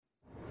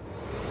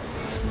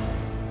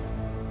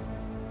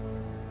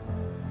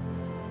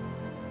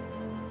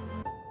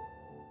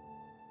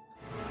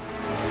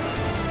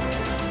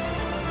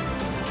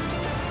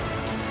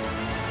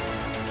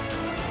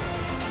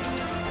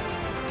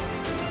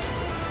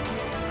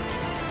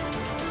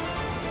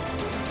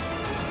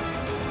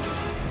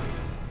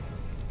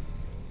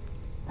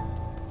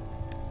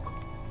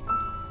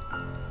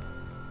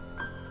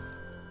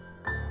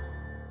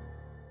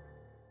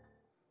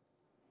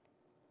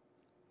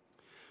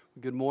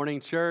Good morning,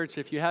 church.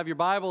 If you have your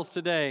Bibles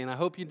today, and I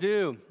hope you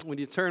do, would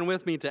you turn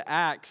with me to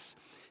Acts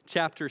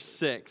chapter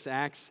 6?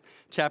 Acts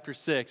chapter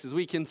 6. As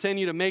we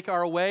continue to make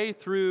our way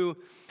through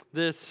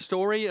this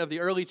story of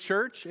the early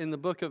church in the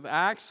book of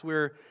Acts,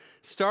 we're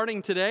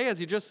starting today, as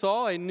you just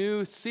saw, a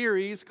new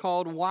series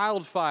called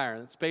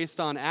Wildfire. It's based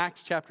on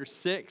Acts chapter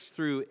 6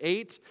 through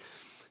 8.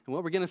 And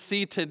what we're going to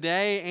see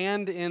today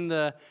and in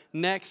the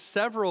next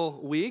several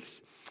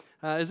weeks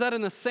is that in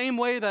the same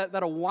way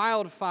that a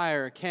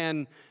wildfire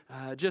can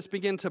just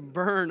begin to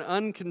burn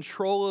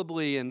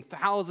uncontrollably and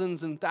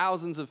thousands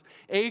of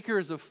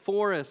acres of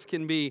forest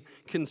can be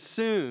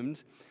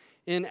consumed,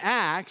 in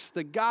Acts,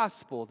 the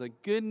gospel, the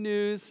good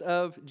news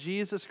of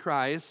Jesus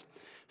Christ,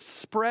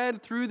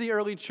 spread through the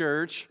early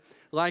church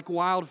like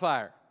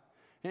wildfire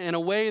in a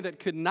way that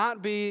could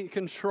not be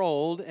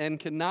controlled and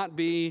could not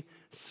be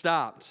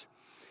stopped.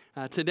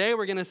 Today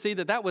we're going to see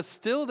that was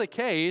still the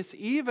case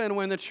even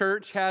when the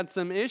church had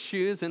some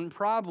issues and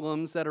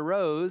problems that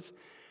arose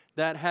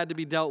that had to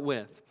be dealt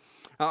with.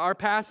 Our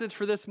passage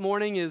for this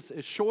morning is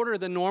shorter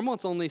than normal.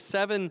 It's only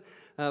 7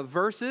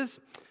 verses,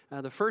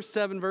 the first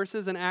 7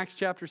 verses in Acts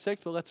chapter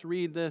 6, but let's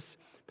read this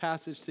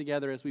passage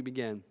together as we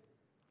begin.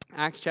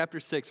 Acts chapter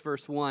 6,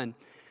 verse 1.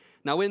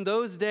 Now in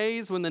those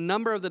days when the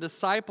number of the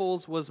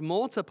disciples was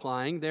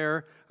multiplying,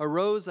 there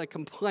arose a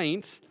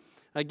complaint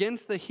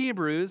against the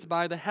Hebrews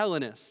by the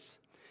Hellenists,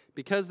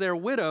 because their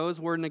widows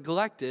were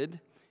neglected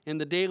in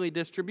the daily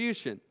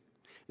distribution.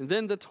 And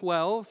then the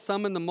 12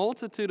 summoned the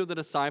multitude of the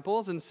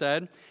disciples and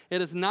said,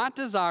 "It is not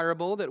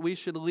desirable that we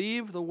should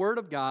leave the word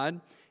of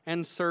God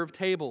and serve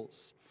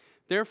tables.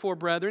 Therefore,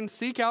 brethren,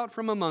 seek out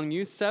from among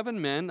you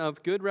 7 men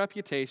of good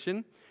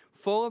reputation,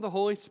 full of the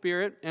Holy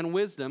Spirit and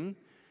wisdom,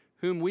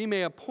 whom we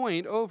may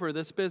appoint over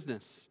this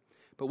business.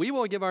 But we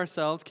will give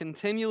ourselves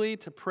continually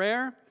to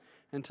prayer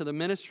and to the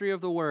ministry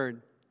of the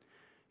word."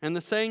 And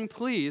the saying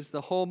pleased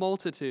the whole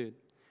multitude.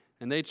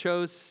 And they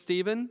chose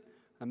Stephen,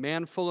 a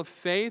man full of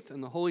faith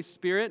and the Holy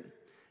Spirit,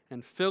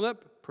 and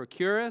Philip,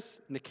 Prochorus,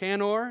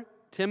 Nicanor,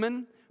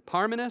 Timon,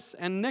 Parmenas,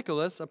 and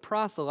Nicholas, a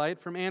proselyte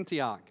from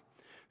Antioch,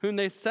 whom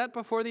they set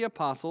before the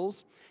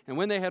apostles, and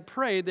when they had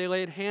prayed, they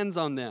laid hands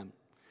on them.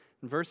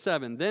 In verse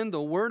 7, then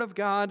the word of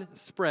God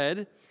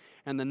spread,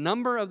 and the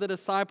number of the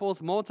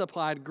disciples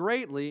multiplied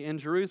greatly in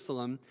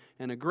Jerusalem,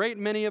 and a great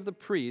many of the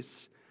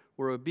priests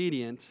were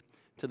obedient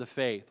to the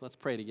faith. Let's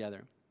pray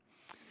together.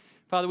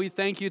 Father, we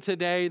thank you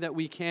today that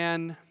we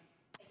can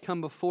come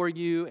before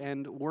you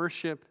and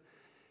worship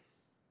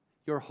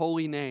your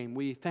holy name.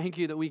 We thank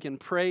you that we can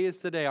praise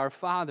today our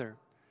Father,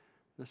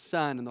 the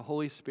Son, and the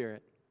Holy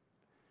Spirit.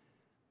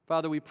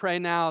 Father, we pray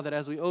now that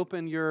as we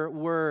open your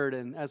word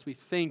and as we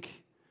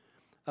think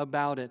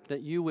about it,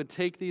 that you would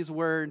take these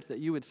words, that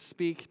you would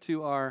speak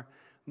to our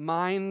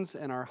minds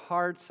and our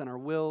hearts and our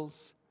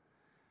wills.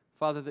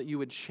 Father, that you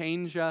would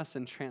change us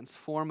and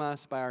transform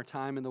us by our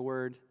time in the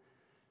Word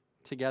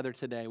together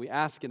today. We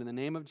ask it in the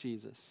name of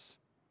Jesus.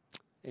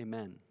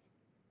 Amen.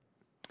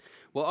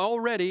 Well,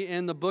 already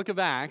in the book of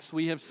Acts,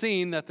 we have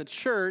seen that the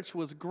church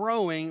was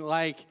growing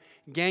like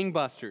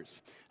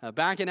gangbusters.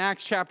 Back in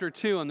Acts chapter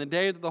 2, on the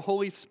day that the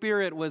Holy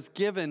Spirit was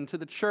given to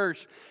the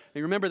church,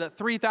 you remember that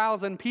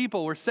 3,000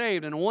 people were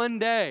saved in one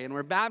day and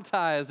were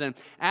baptized and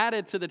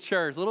added to the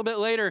church. A little bit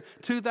later,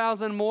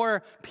 2,000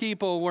 more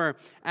people were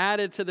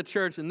added to the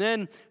church. And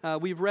then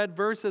we've read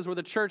verses where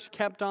the church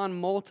kept on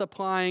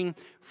multiplying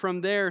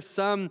from there.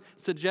 Some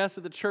suggest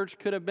that the church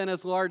could have been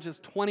as large as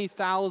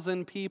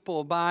 20,000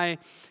 people by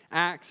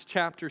Acts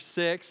chapter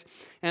 6.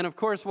 And of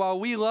course, while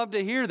we love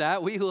to hear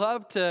that, we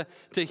love to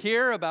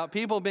hear about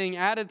people being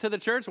added to the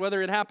church,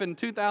 whether it happened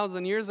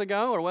 2,000 years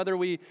ago or whether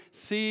we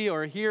see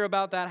or hear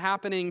about that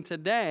happening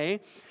today.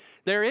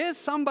 There is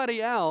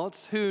somebody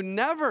else who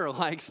never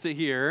likes to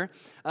hear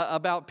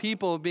about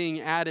people being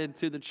added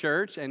to the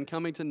church and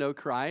coming to know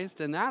Christ,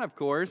 and that, of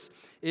course,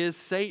 is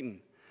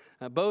Satan.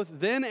 Both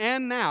then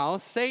and now,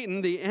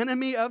 Satan, the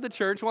enemy of the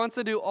church, wants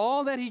to do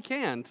all that he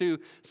can to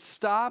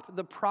stop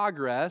the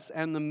progress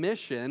and the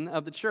mission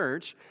of the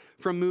church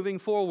from moving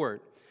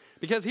forward.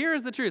 Because here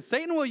is the truth.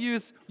 Satan will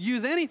use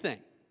anything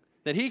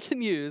that he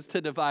can use to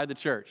divide the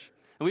church.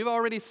 And we've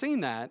already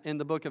seen that in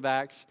the book of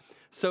Acts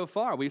so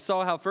far. We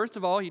saw how, first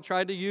of all, he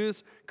tried to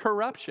use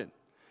corruption.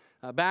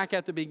 Back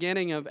at the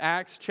beginning of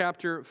Acts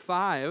chapter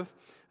 5,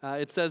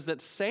 it says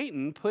that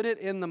Satan put it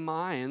in the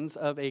minds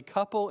of a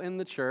couple in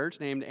the church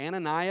named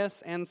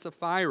Ananias and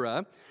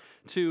Sapphira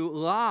to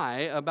lie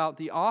about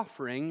the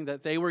offering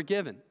that they were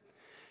given.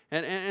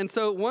 And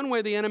so one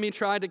way the enemy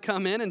tried to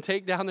come in and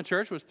take down the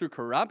church was through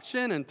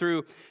corruption and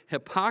through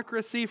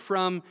hypocrisy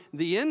from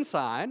the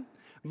inside.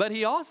 But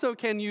he also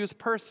can use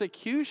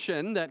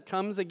persecution that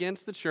comes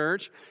against the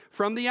church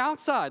from the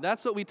outside.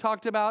 That's what we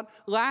talked about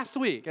last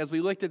week as we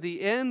looked at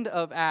the end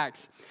of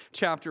Acts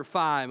chapter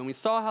 5. And we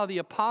saw how the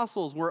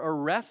apostles were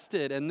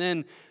arrested and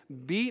then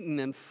beaten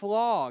and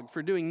flogged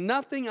for doing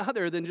nothing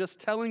other than just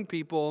telling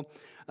people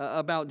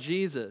about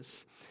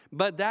Jesus.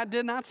 But that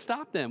did not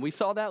stop them. We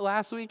saw that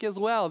last week as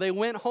well. They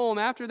went home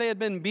after they had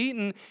been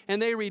beaten,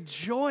 and they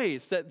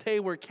rejoiced that they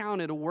were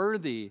counted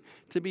worthy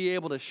to be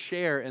able to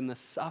share in the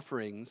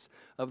sufferings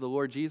of the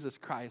Lord Jesus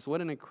Christ. What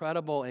an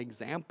incredible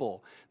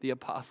example the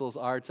apostles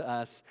are to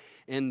us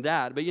in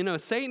that. But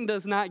Satan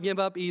does not give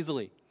up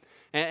easily.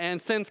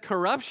 And since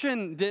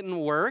corruption didn't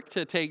work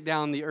to take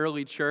down the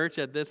early church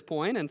at this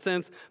point, and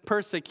since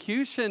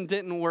persecution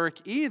didn't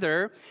work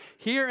either,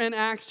 here in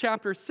Acts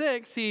chapter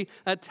 6, he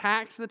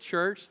attacks the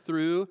church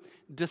through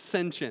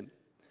dissension,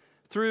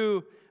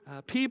 through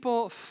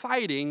people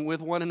fighting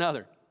with one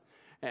another.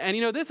 And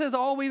this has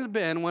always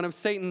been one of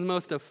Satan's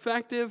most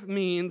effective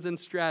means and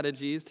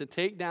strategies to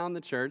take down the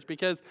church,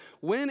 because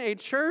when a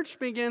church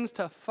begins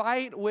to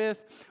fight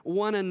with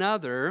one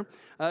another,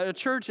 a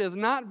church is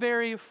not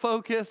very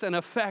focused and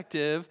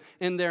effective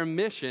in their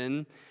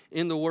mission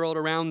in the world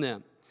around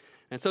them.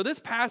 And so this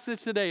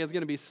passage today is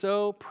going to be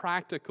so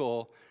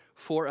practical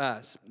for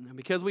us,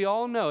 because we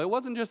all know it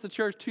wasn't just the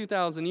church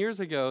 2,000 years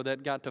ago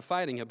that got to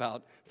fighting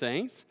about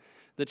things.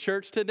 The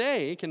church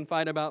today can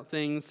fight about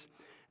things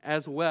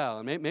as well.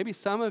 And maybe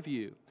some of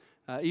you,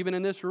 even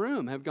in this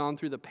room, have gone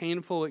through the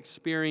painful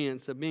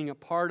experience of being a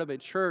part of a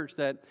church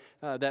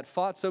that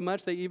fought so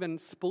much they even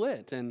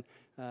split and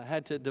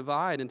had to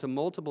divide into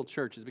multiple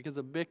churches because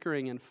of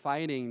bickering and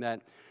fighting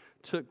that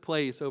took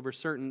place over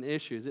certain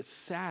issues. It's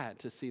sad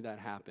to see that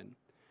happen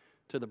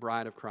to the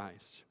bride of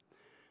Christ.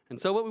 And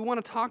so what we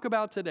want to talk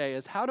about today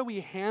is, how do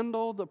we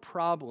handle the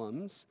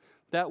problems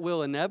that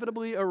will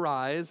inevitably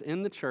arise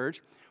in the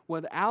church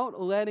without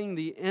letting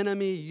the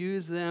enemy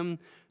use them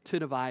to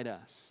divide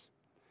us?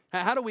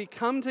 How do we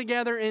come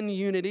together in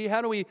unity?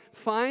 How do we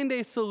find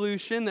a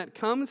solution that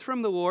comes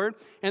from the Lord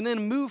and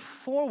then move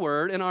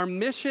forward in our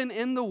mission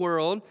in the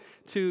world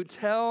to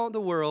tell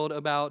the world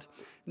about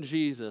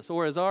Jesus?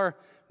 Or as our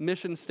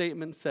mission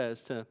statement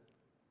says, to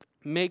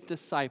make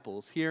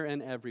disciples here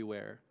and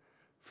everywhere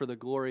for the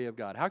glory of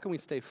God. How can we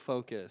stay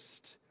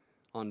focused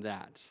on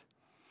that?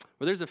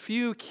 Well, there's a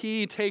few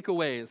key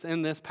takeaways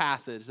in this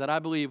passage that I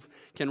believe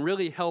can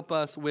really help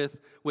us with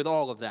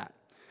all of that.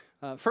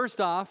 First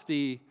off,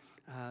 the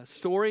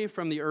story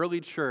from the early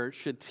church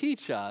should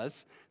teach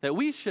us that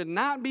we should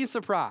not be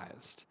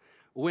surprised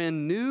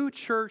when new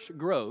church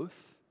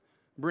growth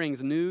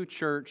brings new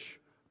church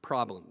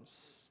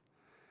problems.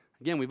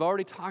 Again, we've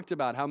already talked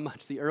about how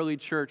much the early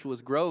church was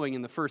growing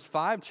in the first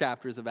 5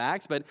 chapters of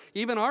Acts, but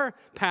even our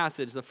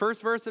passage, the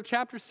first verse of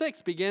chapter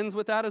 6, begins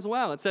with that as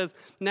well. It says,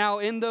 "Now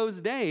in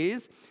those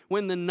days,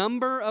 when the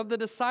number of the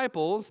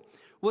disciples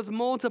was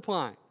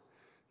multiplying."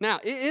 Now,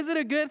 is it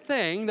a good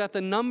thing that the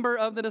number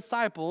of the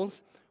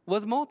disciples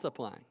was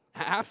multiplying?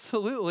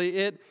 Absolutely,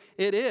 it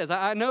is.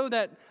 I know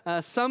that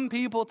some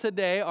people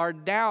today are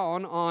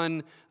down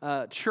on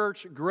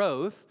church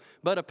growth,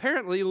 but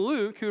apparently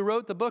Luke, who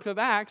wrote the book of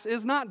Acts,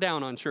 is not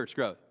down on church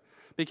growth,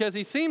 because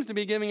he seems to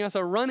be giving us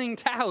a running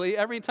tally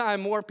every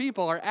time more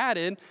people are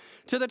added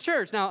to the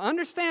church. Now,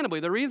 understandably,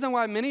 the reason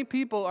why many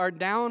people are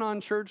down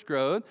on church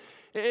growth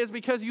is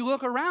because you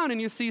look around and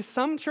you see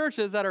some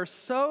churches that are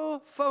so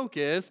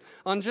focused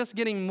on just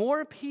getting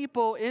more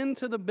people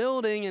into the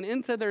building and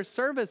into their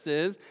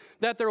services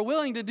that they're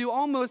willing to do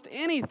almost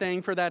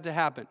anything for that to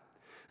happen.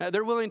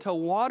 They're willing to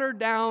water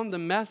down the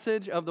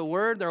message of the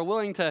word. They're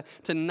willing to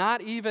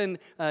not even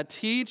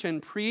teach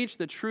and preach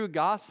the true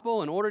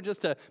gospel in order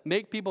just to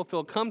make people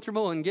feel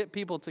comfortable and get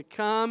people to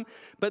come.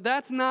 But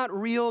that's not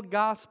real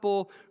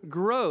gospel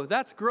growth.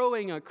 That's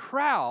growing a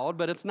crowd,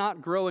 but it's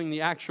not growing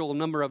the actual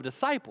number of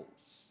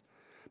disciples.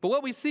 But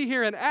what we see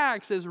here in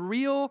Acts is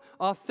real,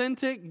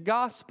 authentic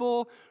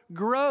gospel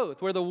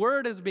growth, where the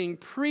word is being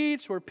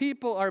preached, where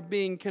people are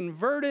being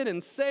converted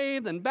and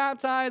saved and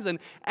baptized and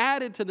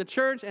added to the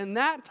church. And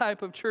that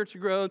type of church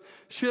growth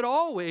should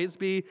always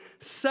be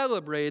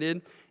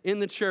celebrated in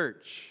the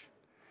church.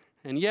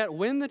 And yet,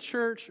 when the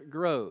church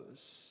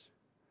grows,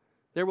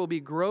 there will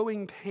be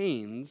growing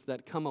pains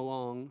that come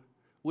along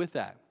with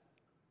that.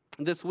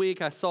 This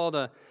week, I saw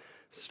the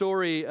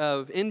story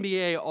of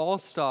NBA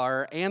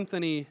All-Star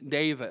Anthony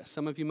Davis.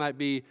 Some of you might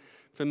be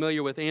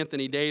familiar with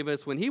Anthony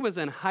Davis. When he was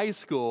in high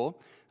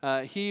school,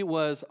 he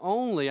was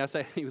only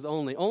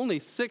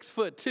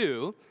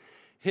 6'2"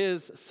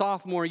 his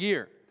sophomore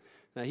year.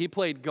 Now, he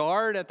played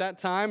guard at that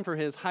time for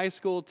his high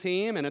school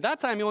team, and at that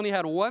time he only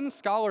had one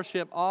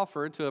scholarship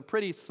offered to a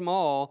pretty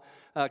small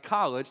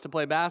college to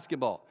play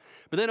basketball.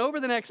 But then over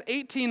the next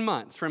 18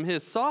 months, from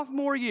his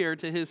sophomore year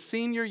to his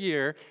senior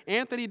year,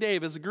 Anthony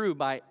Davis grew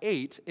by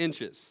 8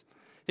 inches.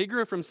 He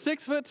grew from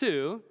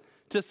 6'2"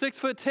 to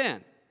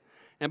 6'10".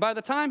 And by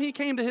the time he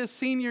came to his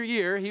senior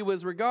year, he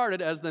was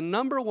regarded as the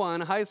number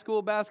 1 high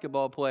school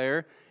basketball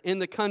player in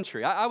the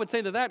country. I would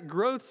say that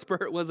growth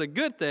spurt was a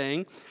good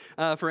thing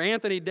for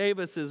Anthony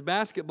Davis's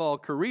basketball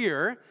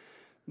career.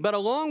 But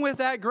along with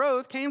that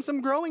growth came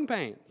some growing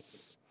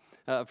pains.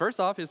 First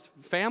off, his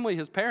family,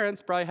 his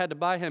parents probably had to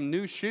buy him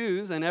new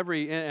shoes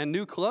and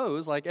new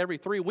clothes like every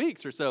 3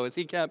 weeks or so as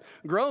he kept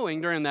growing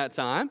during that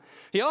time.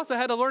 He also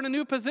had to learn a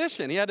new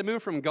position. He had to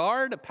move from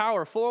guard to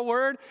power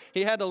forward.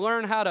 He had to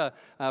learn how to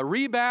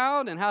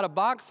rebound and how to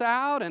box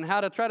out and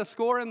how to try to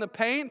score in the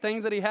paint,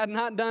 things that he had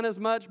not done as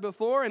much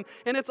before. And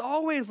it's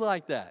always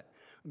like that.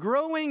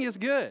 Growing is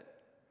good,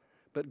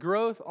 but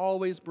growth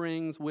always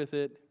brings with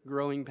it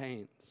growing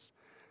pains.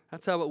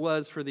 That's how it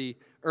was for the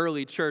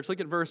early church. Look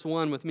at verse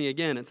 1 with me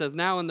again. It says,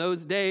 "Now in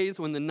those days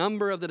when the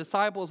number of the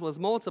disciples was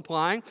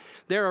multiplying,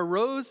 there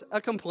arose a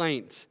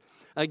complaint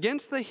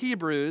against the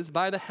Hebrews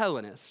by the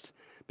Hellenists,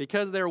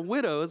 because their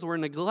widows were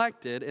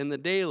neglected in the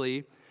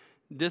daily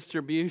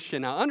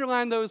distribution." Now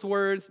underline those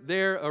words,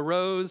 there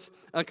arose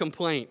a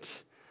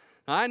complaint.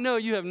 Now, I know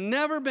you have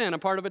never been a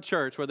part of a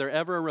church where there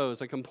ever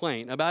arose a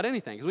complaint about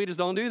anything, because we just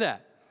don't do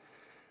that.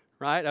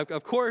 Right?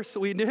 Of course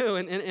we do.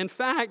 And in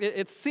fact,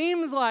 it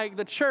seems like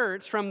the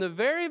church from the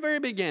very, very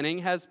beginning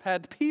has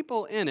had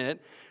people in it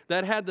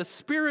that had the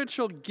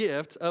spiritual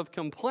gift of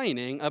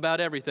complaining about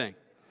everything.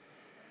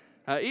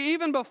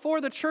 Even before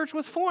the church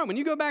was formed, when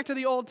you go back to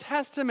the Old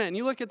Testament and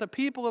you look at the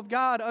people of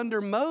God under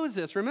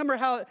Moses, remember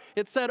how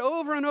it said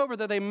over and over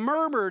that they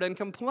murmured and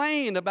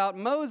complained about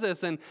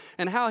Moses and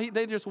how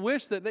they just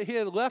wished that he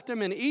had left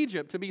them in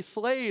Egypt to be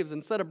slaves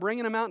instead of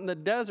bringing them out in the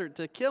desert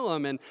to kill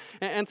them.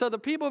 And so the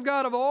people of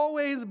God have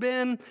always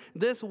been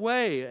this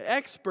way,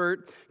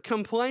 expert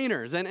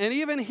complainers. And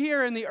even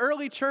here in the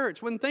early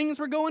church, when things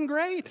were going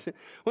great,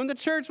 when the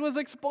church was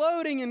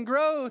exploding in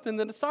growth and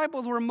the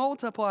disciples were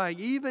multiplying,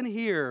 even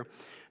here,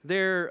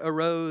 there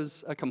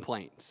arose a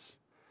complaint.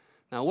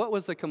 Now, what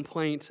was the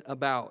complaint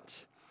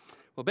about?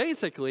 Well,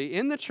 basically,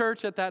 in the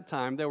church at that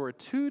time, there were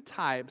 2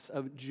 types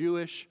of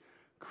Jewish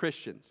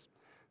Christians.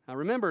 Now,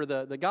 remember,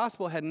 the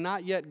gospel had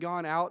not yet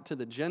gone out to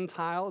the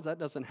Gentiles. That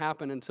doesn't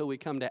happen until we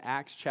come to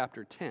Acts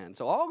chapter 10.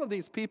 So all of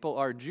these people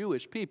are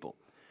Jewish people.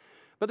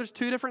 But there's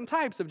 2 different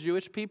types of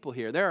Jewish people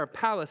here. There are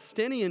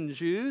Palestinian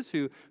Jews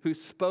who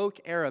spoke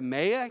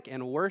Aramaic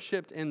and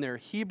worshiped in their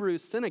Hebrew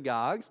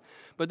synagogues.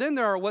 But then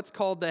there are what's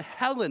called the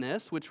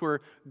Hellenists, which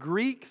were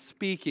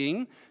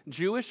Greek-speaking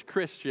Jewish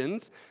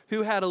Christians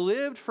who had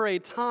lived for a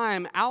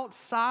time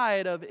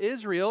outside of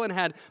Israel and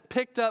had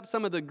picked up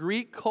some of the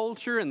Greek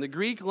culture and the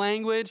Greek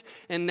language.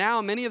 And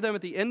now many of them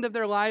at the end of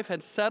their life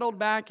had settled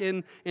back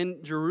in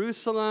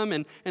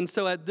Jerusalem. And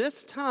so at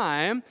this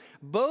time,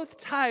 both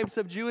types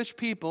of Jewish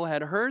people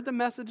had heard the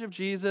message of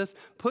Jesus,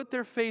 put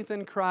their faith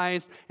in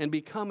Christ, and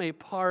become a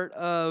part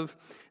of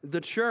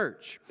the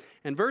church.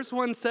 And verse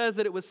 1 says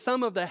that it was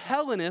some of the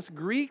Hellenist,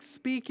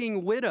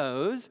 Greek-speaking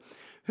widows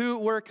who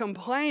were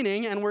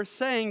complaining and were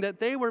saying that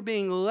they were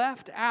being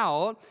left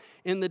out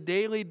in the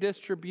daily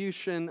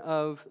distribution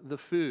of the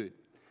food.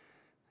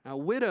 Now,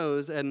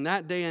 widows in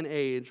that day and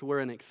age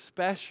were an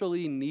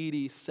especially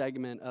needy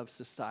segment of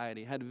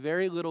society, had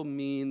very little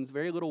means,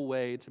 very little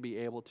way to be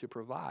able to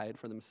provide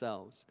for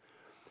themselves.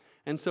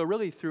 And so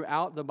really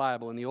throughout the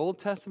Bible, in the Old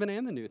Testament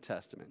and the New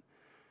Testament,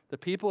 the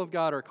people of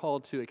God are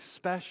called to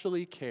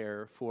especially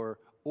care for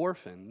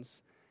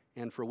orphans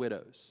and for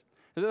widows.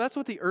 That's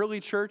what the early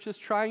church is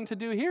trying to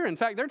do here. In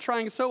fact, they're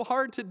trying so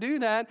hard to do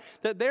that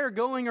they're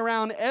going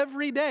around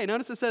every day.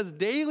 Notice it says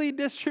daily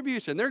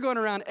distribution. They're going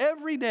around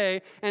every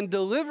day and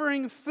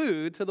delivering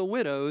food to the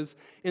widows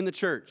in the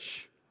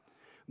church.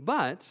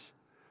 But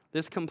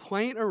this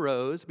complaint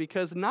arose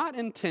because not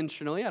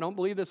intentionally, I don't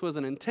believe this was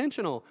an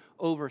intentional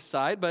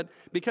oversight, but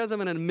because of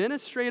an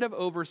administrative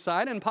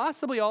oversight and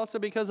possibly also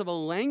because of a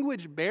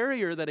language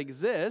barrier that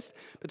exists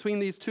between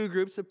these 2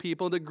 groups of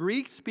people, the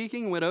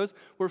Greek-speaking widows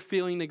were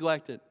feeling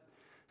neglected.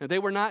 Now, they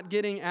were not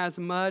getting as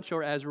much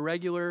or as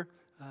regular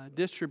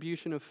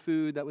distribution of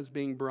food that was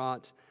being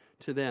brought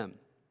to them.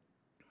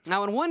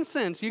 Now, in one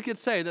sense, you could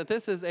say that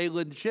this is a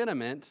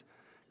legitimate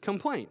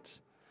complaint,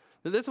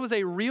 that this was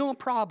a real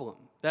problem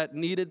that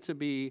needed to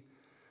be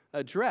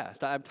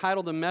addressed. I've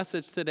titled the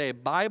message today,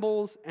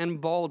 Bibles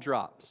and Ball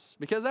Drops,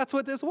 because that's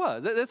what this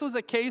was. This was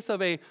a case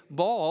of a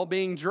ball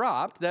being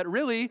dropped that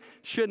really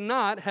should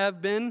not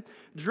have been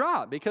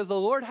dropped, because the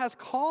Lord has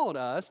called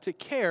us to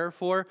care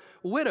for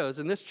widows,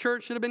 and this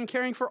church should have been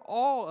caring for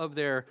all of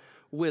their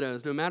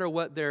widows, no matter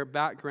what their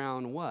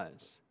background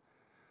was.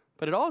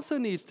 But it also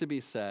needs to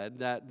be said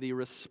that the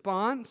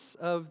response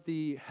of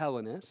the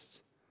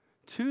Hellenists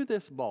to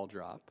this ball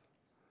drop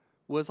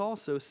was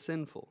also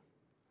sinful.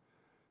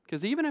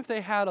 Because even if they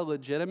had a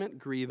legitimate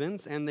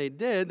grievance, and they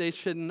did, they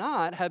should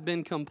not have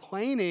been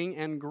complaining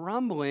and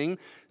grumbling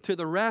to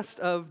the rest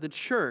of the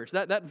church.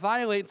 That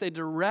violates a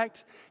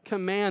direct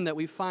command that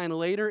we find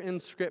later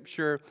in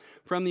Scripture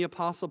from the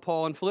Apostle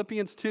Paul. In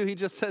Philippians 2, he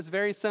just says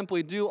very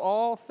simply, do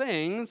all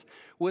things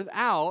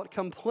without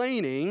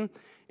complaining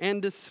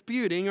and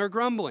disputing or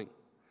grumbling.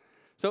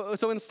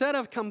 So instead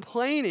of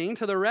complaining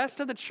to the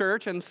rest of the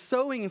church and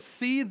sowing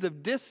seeds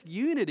of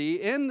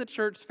disunity in the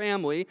church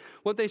family,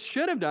 what they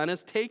should have done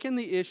is taken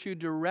the issue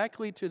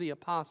directly to the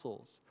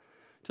apostles,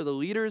 to the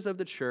leaders of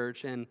the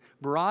church, and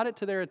brought it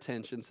to their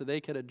attention so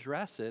they could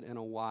address it in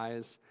a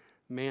wise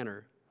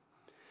manner.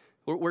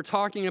 We're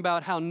talking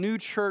about how new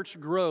church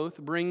growth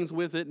brings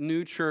with it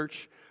new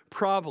church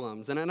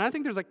problems. And I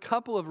think there's a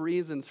couple of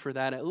reasons for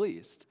that at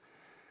least.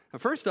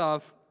 First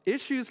off,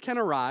 issues can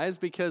arise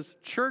because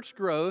church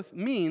growth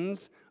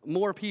means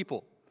more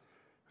people.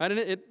 Right? And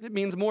it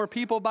means more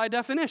people by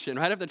definition.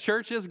 Right? If the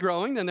church is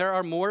growing, then there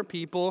are more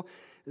people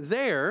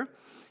there.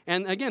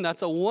 And again,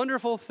 that's a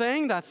wonderful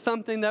thing. That's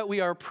something that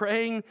we are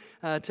praying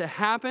to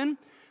happen.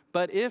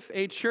 But if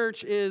a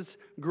church is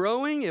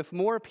growing, if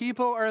more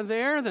people are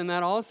there, then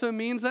that also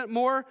means that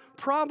more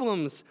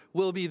problems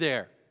will be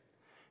there.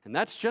 And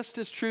that's just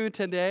as true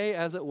today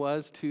as it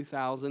was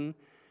 2,000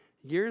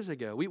 years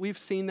ago. We've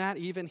seen that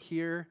even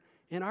here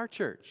in our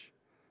church.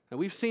 And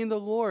we've seen the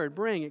Lord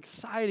bring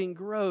exciting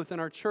growth in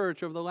our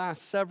church over the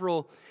last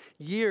several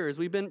years.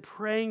 We've been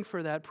praying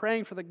for that,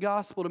 praying for the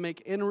gospel to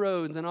make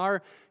inroads in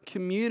our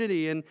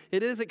community. And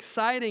it is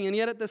exciting. And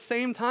yet at the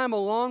same time,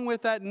 along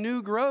with that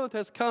new growth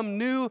has come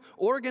new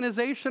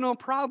organizational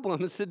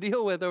problems to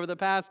deal with over the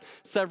past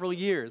several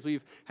years.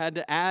 We've had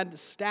to add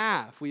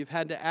staff. We've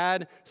had to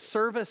add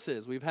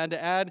services. We've had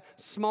to add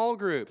small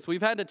groups.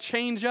 We've had to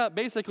change up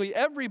basically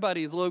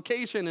everybody's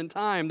location and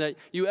time that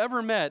you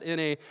ever met in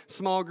a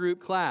small group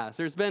class.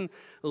 There's been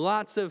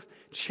lots of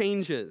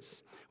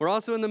changes. We're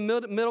also in the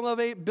middle of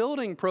a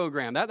building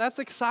program. That's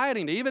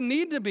exciting to even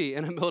need to be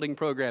in a building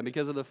program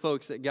because of the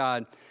folks that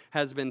God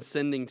has been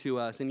sending to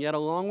us. And yet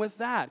along with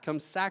that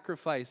comes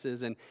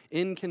sacrifices and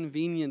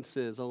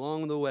inconveniences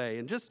along the way.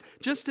 And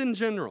just in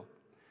general,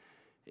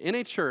 in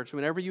a church,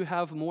 whenever you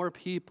have more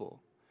people,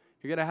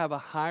 you're going to have a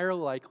higher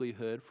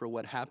likelihood for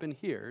what happened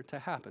here to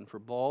happen, for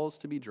balls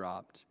to be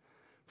dropped,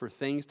 for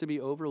things to be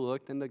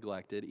overlooked and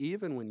neglected,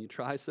 even when you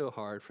try so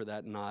hard for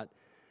that not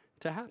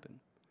to happen.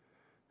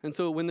 And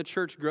so when the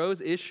church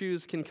grows,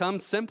 issues can come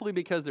simply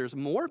because there's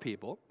more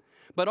people,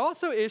 but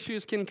also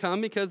issues can come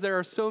because there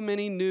are so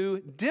many new,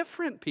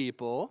 different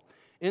people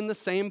in the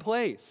same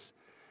place.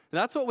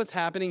 That's what was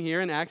happening here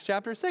in Acts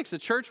chapter 6. The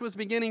church was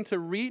beginning to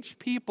reach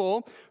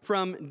people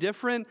from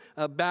different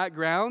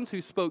backgrounds,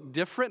 who spoke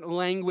different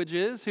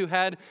languages, who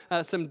had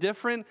some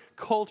different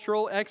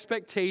cultural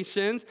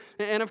expectations.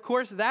 And of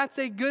course, that's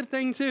a good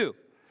thing too,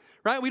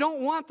 right? We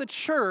don't want the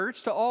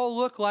church to all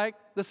look like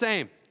the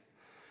same.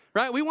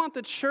 Right? We want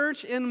the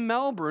church in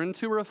Melbourne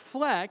to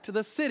reflect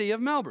the city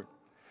of Melbourne.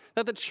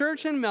 That the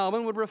church in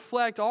Melbourne would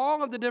reflect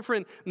all of the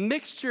different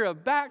mixture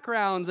of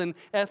backgrounds and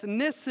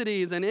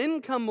ethnicities and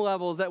income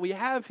levels that we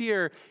have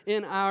here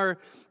in our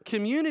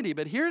community.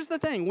 But here's the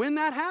thing, when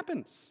that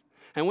happens,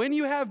 and when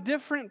you have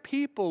different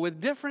people with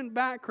different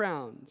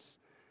backgrounds,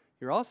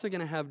 you're also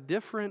going to have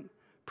different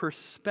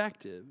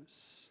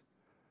perspectives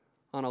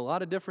on a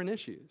lot of different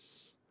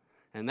issues.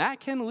 And that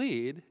can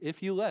lead,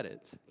 if you let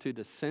it, to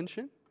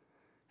dissension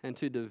and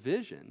to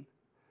division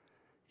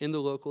in the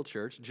local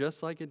church,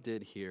 just like it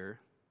did here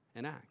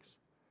in Acts.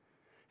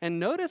 And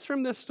notice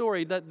from this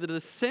story that the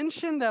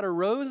dissension that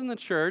arose in the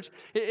church,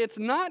 it's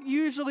not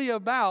usually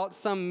about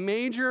some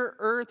major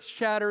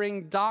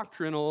earth-shattering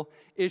doctrinal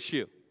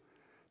issue.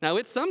 Now,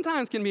 it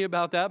sometimes can be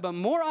about that, but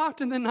more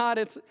often than not,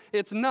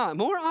 it's not.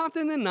 More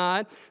often than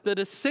not, the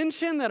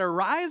dissension that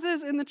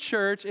arises in the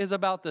church is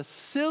about the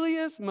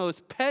silliest,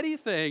 most petty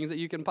things that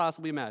you can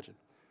possibly imagine.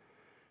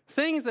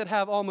 Things that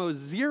have almost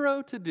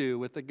zero to do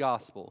with the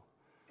gospel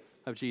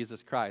of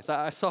Jesus Christ.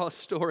 I saw a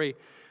story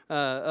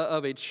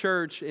of a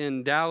church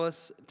in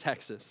Dallas,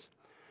 Texas,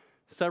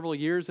 several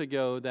years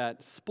ago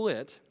that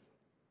split.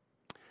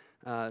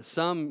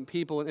 Some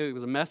people, it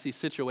was a messy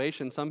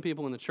situation. Some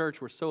people in the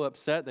church were so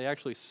upset they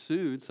actually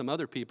sued some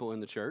other people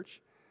in the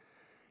church.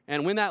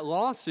 And when that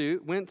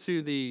lawsuit went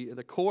to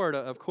the court,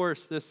 of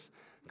course, this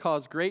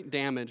caused great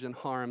damage and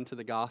harm to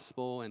the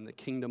gospel and the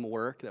kingdom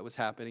work that was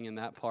happening in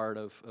that part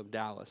of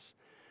Dallas.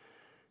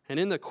 And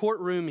in the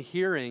courtroom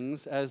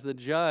hearings, as the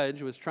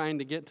judge was trying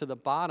to get to the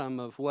bottom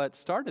of what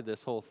started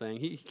this whole thing,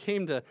 he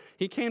came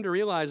to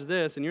realize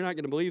this, and you're not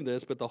going to believe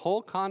this, but the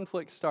whole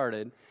conflict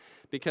started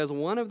because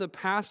one of the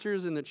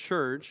pastors in the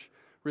church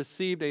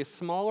received a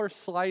smaller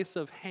slice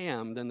of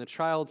ham than the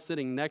child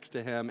sitting next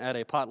to him at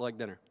a potluck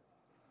dinner.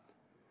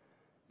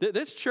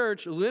 This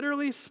church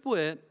literally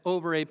split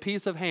over a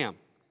piece of ham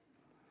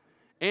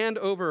and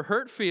over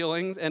hurt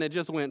feelings, and it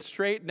just went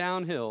straight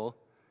downhill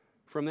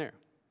from there.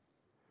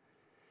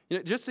 You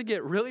know, just to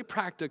get really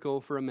practical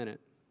for a minute,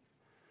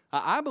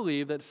 I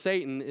believe that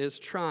Satan is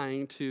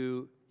trying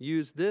to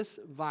use this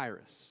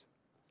virus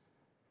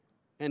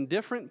and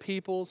different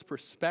people's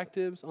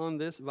perspectives on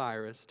this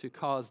virus to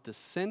cause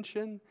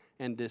dissension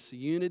and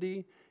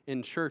disunity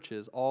in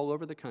churches all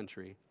over the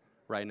country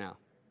right now.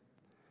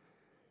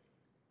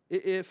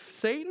 If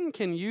Satan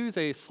can use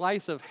a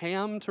slice of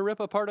ham to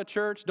rip apart a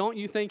church, don't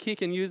you think he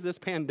can use this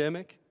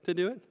pandemic to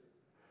do it?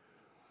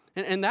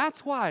 And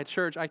that's why,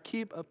 church, I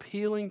keep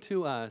appealing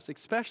to us,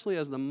 especially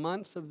as the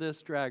months of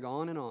this drag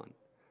on,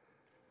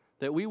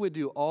 that we would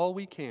do all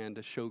we can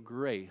to show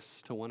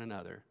grace to one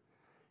another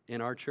in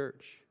our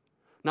church.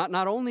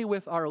 Not only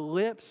with our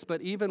lips,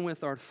 but even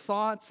with our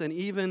thoughts and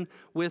even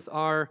with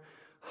our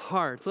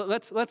hearts.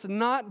 Let's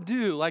not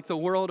do like the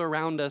world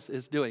around us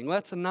is doing.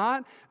 Let's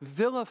not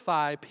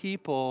vilify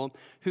people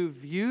who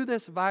view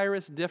this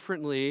virus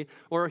differently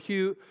or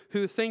who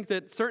think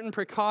that certain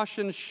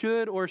precautions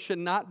should or should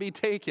not be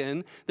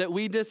taken that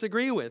we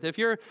disagree with. If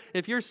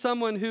you're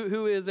someone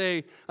who is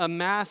a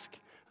mask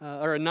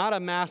or not a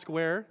mask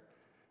wearer,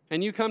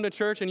 and you come to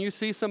church and you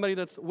see somebody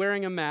that's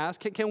wearing a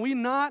mask, can we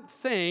not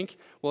think,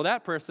 well,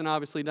 that person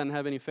obviously doesn't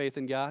have any faith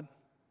in God?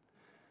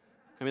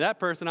 I mean, that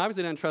person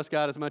obviously doesn't trust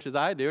God as much as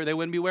I do, or they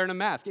wouldn't be wearing a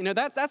mask. You know,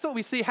 that's what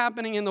we see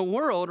happening in the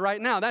world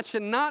right now. That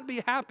should not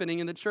be happening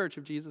in the church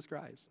of Jesus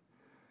Christ.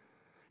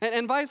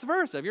 And vice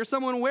versa. If you're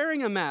someone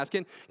wearing a mask,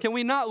 can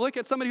we not look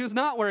at somebody who's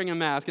not wearing a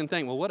mask and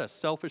think, well, what a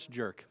selfish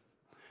jerk.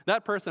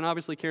 That person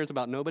obviously cares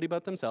about nobody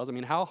but themselves. I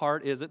mean, how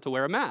hard is it to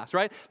wear a mask,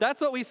 right? That's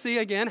what we see,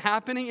 again,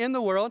 happening in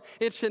the world.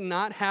 It should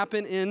not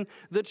happen in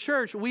the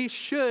church. We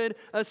should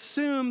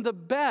assume the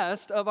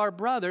best of our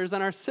brothers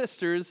and our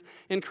sisters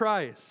in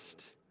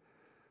Christ.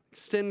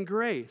 Extend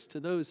grace to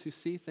those who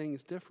see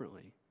things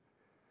differently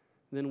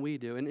than we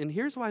do. And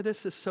here's why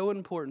this is so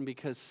important,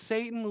 because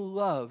Satan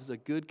loves a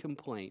good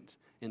complaint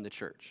in the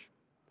church.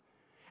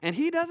 And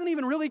he doesn't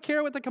even really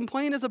care what the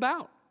complaint is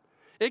about.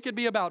 It could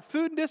be about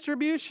food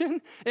distribution.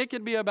 It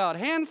could be about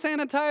hand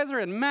sanitizer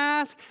and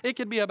masks. It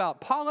could be about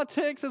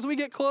politics as we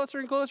get closer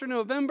and closer to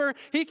November.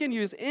 He can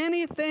use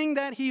anything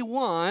that he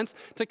wants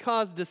to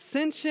cause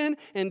dissension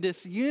and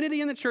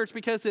disunity in the church,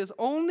 because his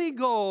only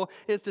goal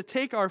is to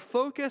take our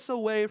focus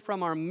away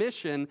from our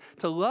mission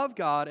to love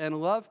God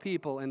and love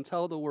people and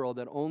tell the world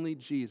that only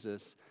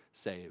Jesus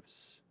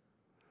saves.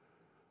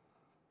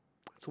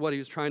 That's what he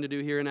was trying to do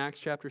here in Acts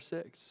chapter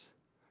 6.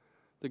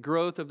 The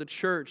growth of the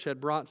church had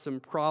brought some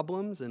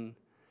problems, and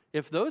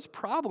if those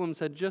problems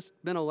had just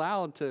been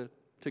allowed to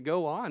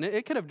go on,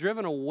 it could have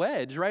driven a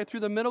wedge right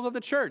through the middle of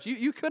the church.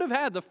 You could have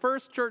had the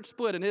first church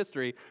split in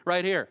history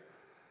right here,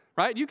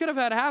 right? You could have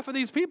had half of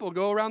these people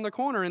go around the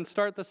corner and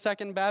start the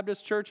Second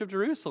Baptist Church of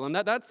Jerusalem.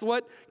 That's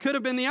what could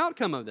have been the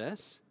outcome of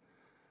this.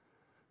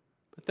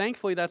 But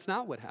thankfully, that's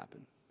not what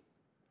happened.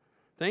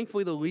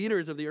 Thankfully, the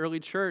leaders of the early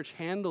church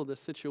handled the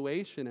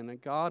situation in a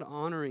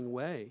God-honoring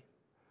way.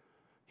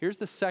 Here's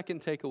the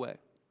second takeaway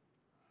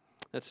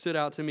that stood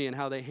out to me in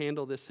how they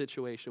handle this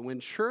situation.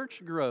 When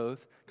church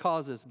growth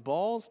causes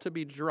balls to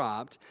be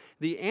dropped,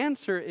 the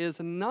answer is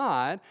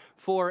not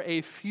for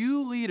a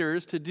few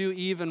leaders to do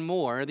even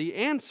more. The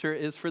answer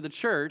is for the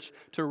church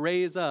to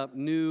raise up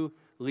new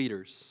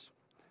leaders.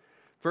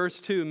 Verse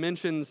 2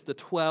 mentions the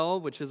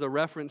 12, which is a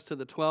reference to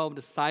the 12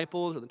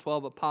 disciples or the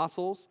 12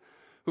 apostles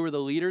who were the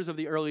leaders of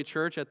the early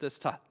church at this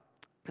time.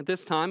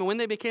 And when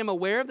they became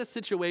aware of the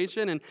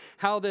situation and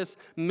how this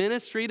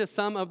ministry to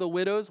some of the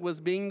widows was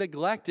being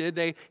neglected,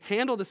 they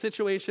handled the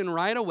situation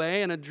right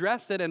away and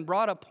addressed it and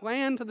brought a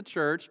plan to the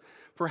church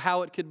for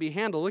how it could be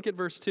handled. Look at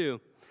verse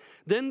 2.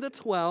 Then the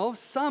 12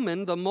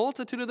 summoned the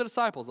multitude of the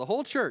disciples, the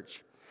whole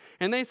church,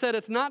 and they said,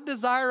 "It's not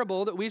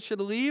desirable that we should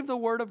leave the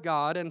word of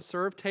God and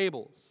serve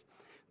tables.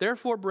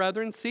 Therefore,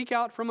 brethren, seek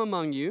out from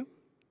among you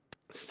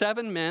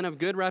 7 men of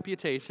good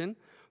reputation,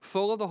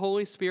 full of the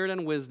Holy Spirit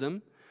and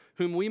wisdom,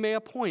 whom we may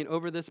appoint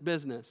over this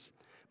business.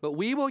 But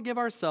we will give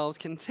ourselves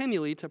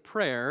continually to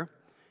prayer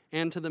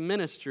and to the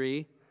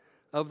ministry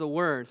of the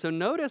word." So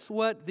notice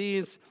what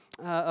these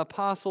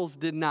apostles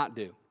did not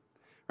do,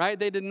 right?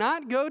 They did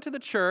not go to the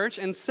church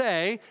and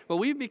say, well,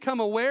 we've become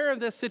aware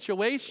of this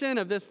situation,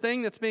 of this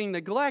thing that's being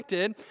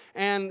neglected,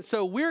 and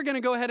so we're going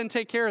to go ahead and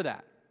take care of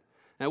that.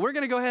 Now, we're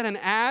going to go ahead and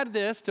add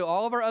this to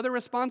all of our other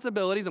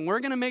responsibilities, and we're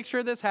going to make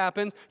sure this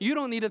happens. You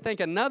don't need to think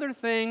another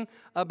thing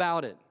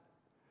about it.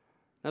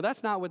 Now,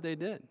 that's not what they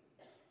did.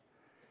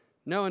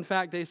 No, in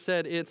fact, they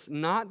said it's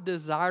not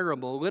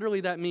desirable. Literally,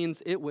 that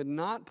means it would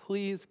not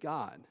please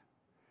God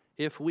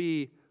if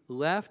we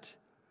left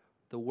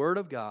the Word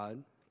of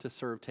God to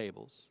serve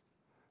tables.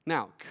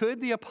 Now, could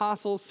the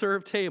apostles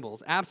serve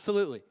tables?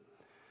 Absolutely.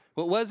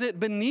 But was it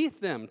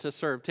beneath them to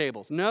serve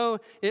tables? No,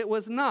 it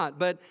was not.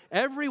 But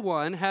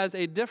everyone has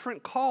a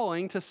different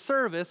calling to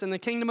service in the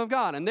kingdom of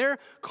God. And their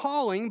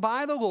calling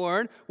by the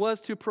Lord was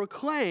to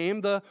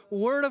proclaim the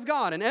word of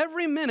God. And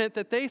every minute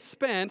that they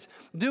spent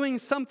doing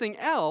something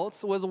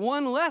else was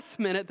one less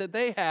minute that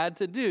they had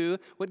to do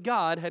what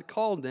God had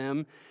called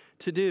them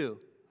to do.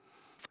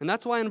 And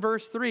that's why in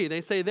verse 3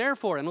 they say,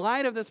 "Therefore, in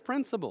light of this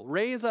principle,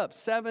 raise up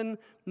 7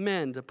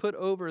 men to put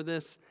over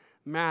this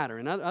matter."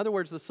 In other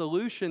words, the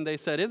solution, they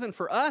said, isn't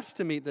for us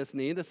to meet this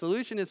need. The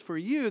solution is for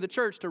you, the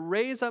church, to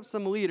raise up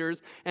some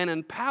leaders and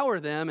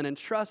empower them and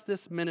entrust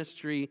this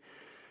ministry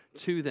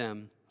to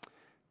them.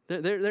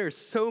 There's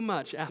so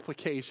much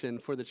application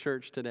for the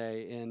church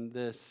today in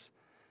this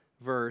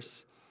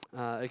verse,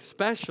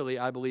 especially,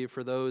 I believe,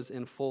 for those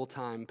in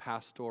full-time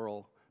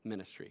pastoral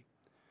ministry.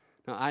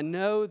 Now, I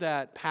know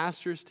that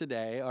pastors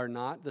today are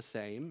not the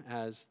same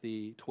as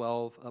the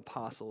 12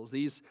 apostles.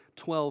 These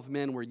 12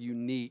 men were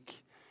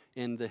unique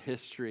in the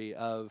history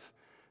of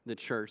the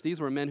church.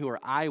 These were men who were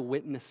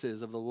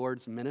eyewitnesses of the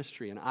Lord's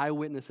ministry and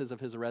eyewitnesses of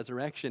his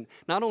resurrection.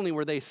 Not only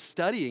were they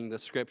studying the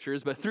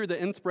scriptures, but through the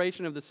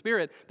inspiration of the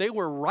Spirit, they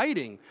were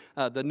writing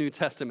the New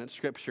Testament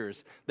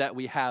scriptures that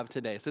we have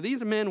today. So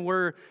these men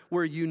were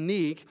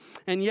unique,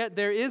 and yet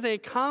there is a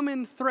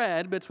common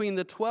thread between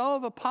the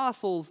 12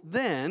 apostles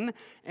then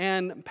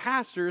and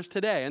pastors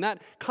today. And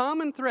that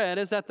common thread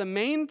is that the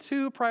main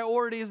two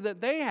priorities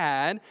that they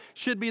had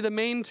should be the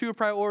main two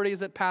priorities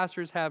that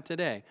pastors have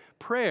today: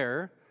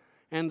 prayer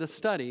and the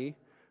study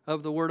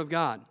of the Word of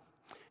God.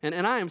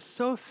 And I am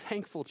so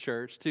thankful,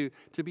 church, to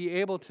be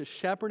able to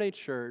shepherd a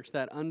church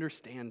that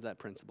understands that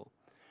principle.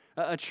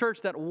 A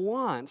church that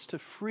wants to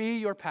free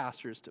your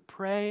pastors to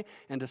pray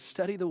and to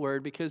study the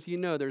Word, because you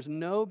know there's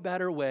no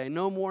better way,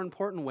 no more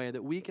important way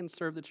that we can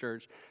serve the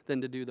church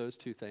than to do those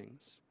two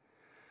things.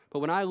 But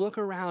when I look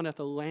around at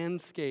the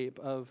landscape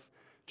of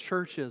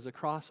churches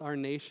across our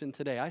nation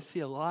today, I see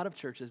a lot of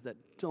churches that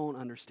don't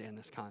understand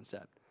this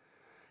concept.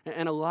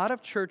 And a lot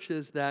of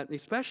churches that,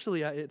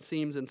 especially it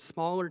seems in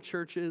smaller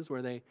churches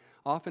where they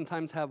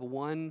oftentimes have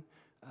one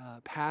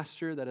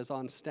pastor that is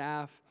on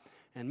staff,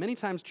 and many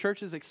times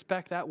churches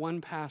expect that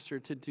one pastor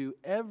to do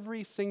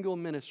every single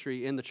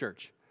ministry in the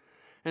church.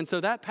 And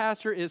so that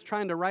pastor is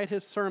trying to write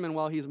his sermon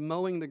while he's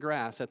mowing the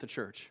grass at the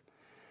church.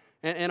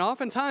 And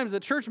oftentimes the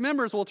church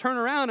members will turn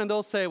around and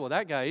they'll say, well,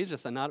 that guy, he's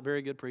just a not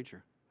very good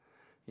preacher.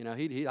 You know,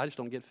 I just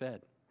don't get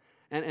fed.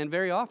 And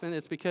very often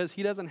it's because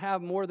he doesn't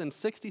have more than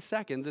 60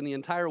 seconds in the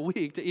entire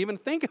week to even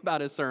think about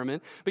his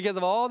sermon because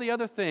of all the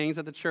other things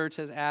that the church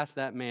has asked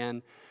that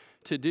man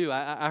to do.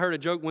 I heard a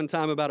joke one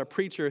time about a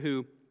preacher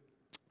who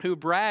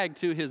bragged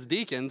to his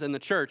deacons in the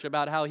church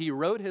about how he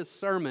wrote his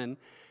sermon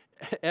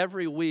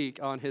every week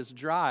on his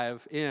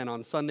drive in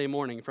on Sunday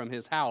morning from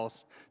his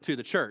house to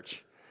the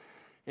church.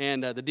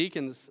 And the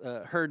deacons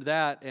heard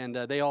that, and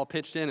they all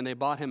pitched in, and they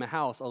bought him a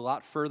house a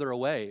lot further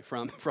away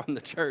from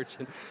the church.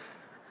 And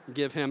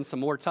give him some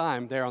more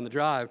time there on the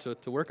drive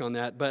to work on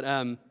that.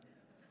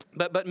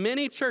 But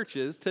many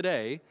churches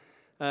today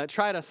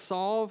try to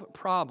solve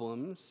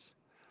problems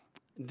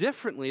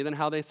differently than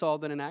how they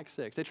solved it in Acts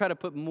 6. They try to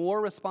put more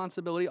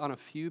responsibility on a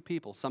few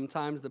people.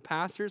 Sometimes the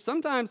pastors,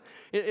 sometimes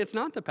it's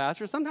not the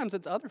pastor, sometimes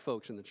it's other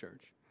folks in the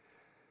church.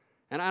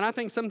 And I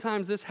think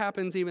sometimes this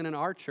happens even in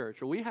our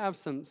church, where we have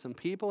some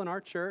people in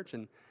our church,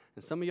 and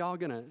some of y'all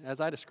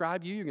as I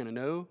describe you, you're going to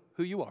know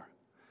who you are,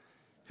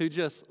 who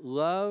just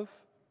love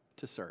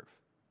to serve.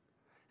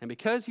 And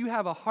because you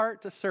have a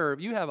heart to serve,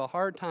 you have a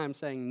hard time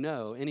saying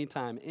no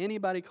anytime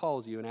anybody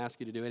calls you and asks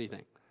you to do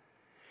anything.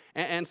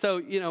 And so,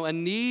 a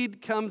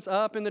need comes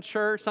up in the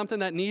church, something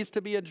that needs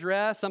to be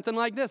addressed, something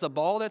like this, a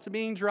ball that's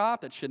being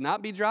dropped that should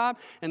not be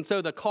dropped. And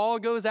so the call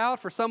goes out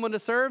for someone to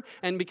serve.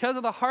 And because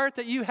of the heart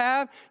that you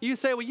have, you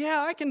say, well,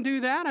 yeah, I can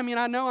do that. I mean,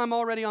 I know I'm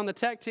already on the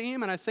tech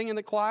team, and I sing in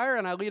the choir,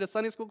 and I lead a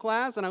Sunday school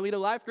class, and I lead a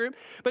life group.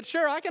 But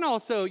sure, I can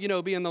also,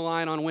 be in the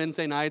line on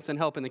Wednesday nights and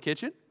help in the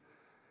kitchen.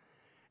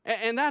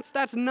 And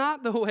that's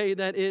not the way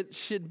that it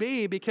should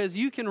be, because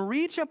you can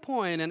reach a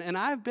point, and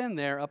I've been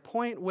there, a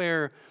point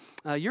where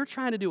you're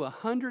trying to do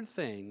 100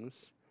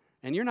 things,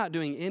 and you're not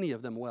doing any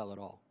of them well at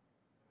all.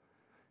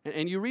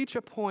 And you reach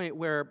a point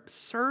where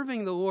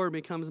serving the Lord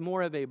becomes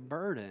more of a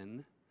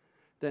burden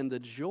than the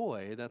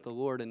joy that the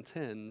Lord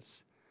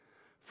intends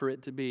for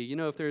it to be.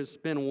 If there's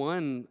been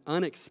one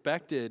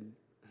unexpected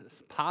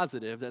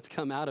positive that's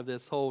come out of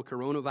this whole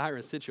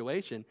coronavirus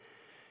situation,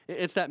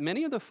 it's that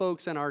many of the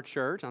folks in our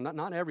church,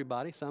 not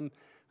everybody, some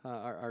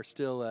are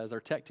still, as our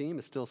tech team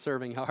is still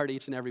serving hard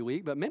each and every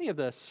week, but many of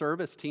the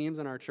service teams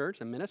in our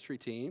church and ministry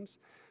teams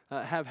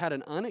have had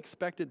an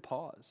unexpected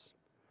pause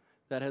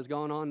that has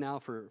gone on now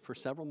for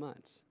several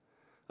months.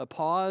 A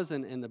pause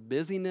in the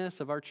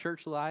busyness of our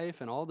church life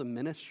and all the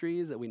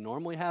ministries that we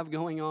normally have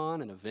going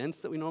on and events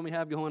that we normally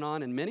have going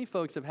on. And many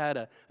folks have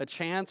had a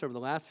chance over the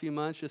last few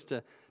months just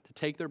to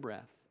take their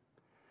breath.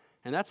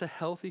 And that's a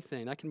healthy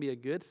thing. That can be a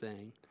good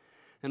thing.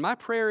 And my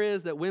prayer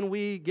is that when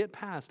we get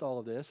past all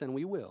of this, and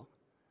we will,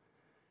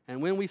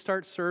 and when we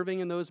start serving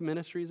in those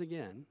ministries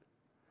again,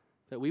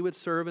 that we would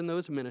serve in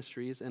those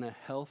ministries in a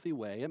healthy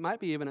way. It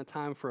might be even a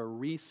time for a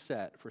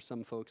reset for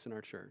some folks in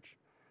our church.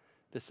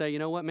 To say, you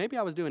know what, maybe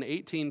I was doing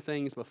 18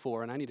 things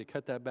before, and I need to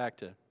cut that back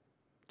to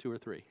 2 or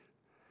 3.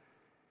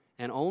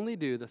 And only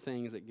do the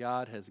things that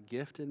God has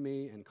gifted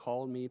me and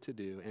called me to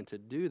do, and to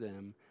do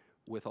them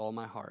with all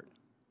my heart.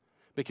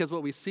 Because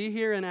what we see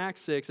here in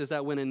Acts 6 is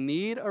that when a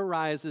need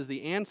arises,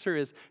 the answer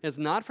is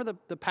not for the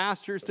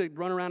pastors to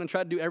run around and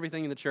try to do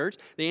everything in the church.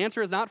 The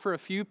answer is not for a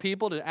few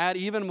people to add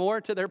even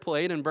more to their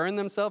plate and burn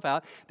themselves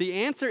out. The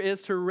answer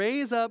is to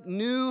raise up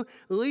new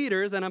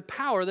leaders and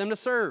empower them to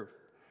serve.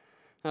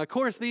 Now, of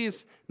course,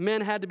 these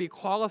men had to be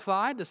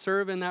qualified to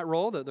serve in that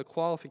role. The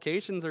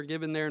qualifications are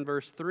given there in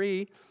verse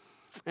 3.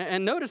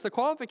 And notice the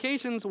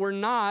qualifications were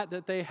not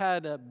that they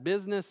had a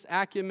business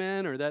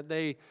acumen or that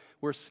they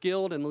were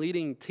skilled in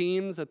leading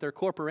teams at their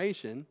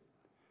corporation.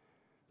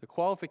 The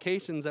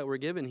qualifications that were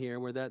given here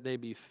were that they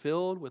be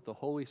filled with the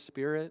Holy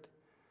Spirit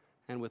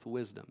and with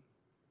wisdom.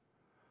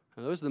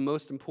 Now, those are the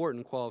most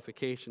important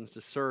qualifications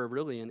to serve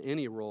really in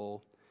any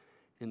role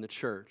in the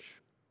church.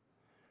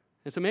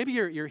 And so maybe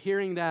you're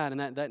hearing that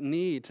and that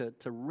need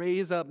to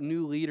raise up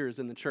new leaders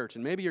in the church.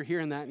 And maybe you're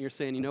hearing that and you're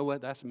saying, you know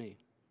what, that's me.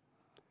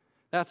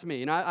 That's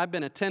me. I've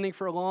been attending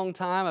for a long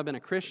time. I've been a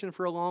Christian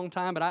for a long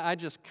time, but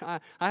I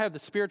have the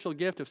spiritual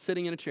gift of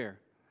sitting in a chair.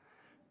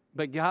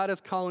 But God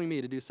is calling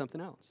me to do something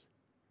else.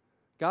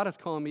 God is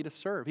calling me to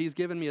serve. He's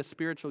given me a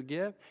spiritual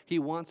gift. He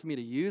wants me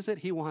to use it.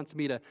 He wants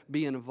me to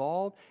be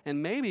involved.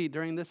 And maybe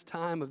during this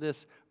time of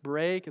this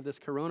break, of this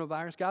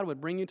coronavirus, God would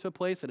bring you to a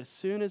place that as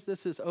soon as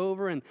this is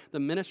over and the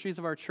ministries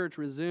of our church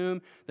resume,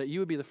 that you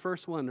would be the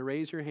first one to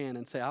raise your hand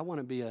and say, I want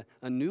to be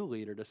a new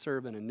leader, to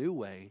serve in a new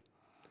way,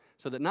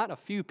 so that not a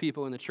few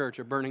people in the church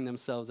are burning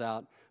themselves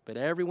out, but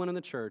everyone in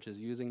the church is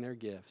using their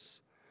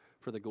gifts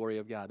for the glory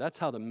of God. That's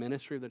how the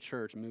ministry of the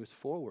church moves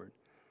forward,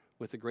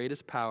 with the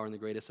greatest power and the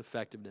greatest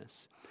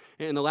effectiveness.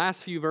 In the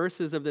last few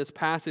verses of this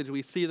passage,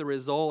 we see the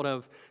result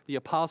of the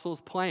apostles'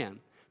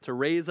 plan to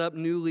raise up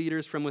new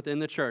leaders from within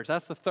the church.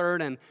 That's the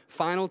third and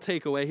final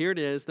takeaway. Here it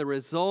is. The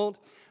result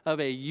of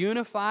a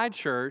unified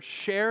church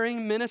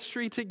sharing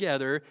ministry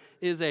together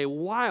is a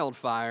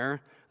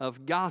wildfire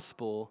of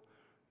gospel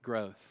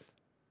growth.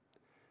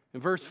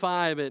 In verse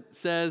 5, it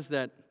says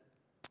that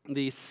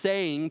the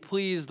saying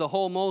pleased the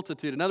whole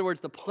multitude. In other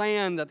words, the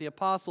plan that the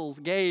apostles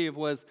gave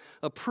was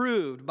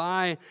approved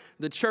by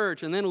the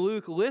church. And then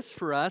Luke lists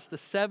for us the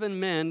 7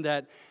 men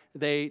that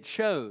they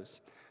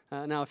chose.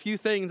 Now, a few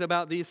things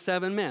about these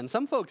 7 men.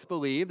 Some folks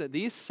believe that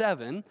these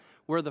 7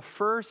 were the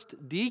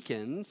first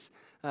deacons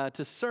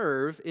to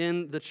serve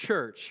in the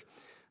church.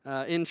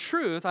 In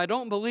truth, I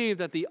don't believe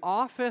that the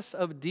office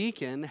of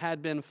deacon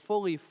had been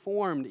fully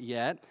formed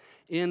yet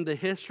in the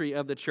history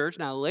of the church.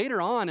 Now,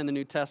 later on in the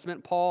New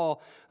Testament, Paul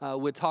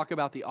would talk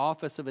about the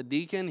office of a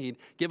deacon. He'd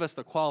give us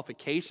the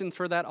qualifications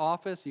for that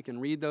office. You can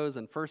read those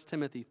in 1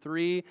 Timothy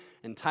 3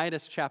 and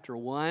Titus chapter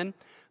 1.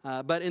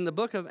 But in the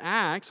book of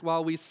Acts,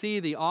 while we see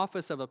the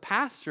office of a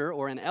pastor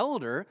or an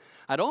elder,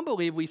 I don't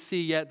believe we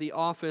see yet the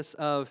office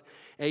of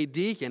a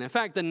deacon. In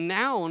fact, the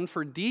noun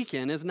for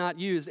deacon is not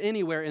used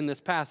anywhere in this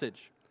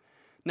passage.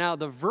 Now,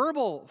 the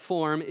verbal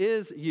form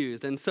is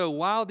used, and so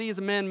while these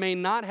men may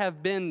not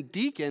have been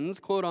deacons,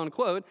 quote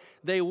unquote,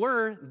 they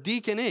were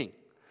deaconing,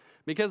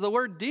 because the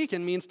word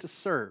deacon means to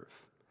serve.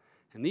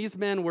 And these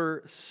men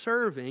were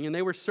serving, and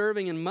they were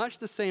serving in much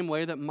the same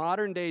way that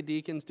modern day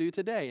deacons do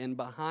today, in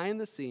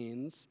behind the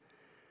scenes,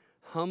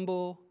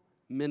 humble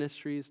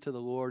ministries to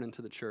the Lord and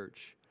to the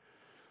church.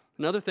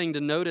 Another thing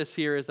to notice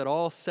here is that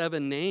all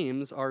 7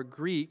 names are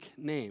Greek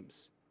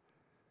names.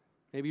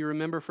 Maybe you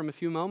remember from a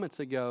few moments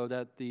ago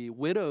that the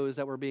widows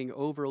that were being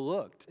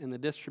overlooked in the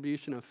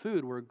distribution of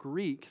food were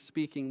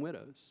Greek-speaking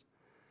widows.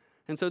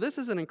 And so this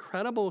is an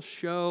incredible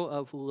show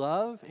of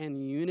love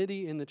and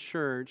unity in the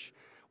church,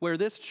 where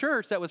this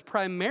church that was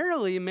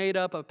primarily made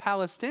up of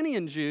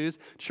Palestinian Jews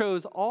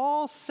chose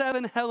all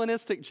 7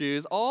 Hellenistic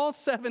Jews, all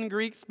 7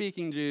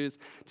 Greek-speaking Jews,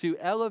 to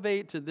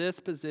elevate to this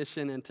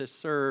position and to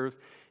serve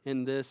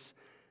in this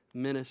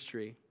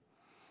ministry.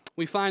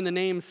 We find the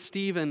name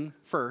Stephen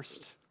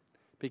first,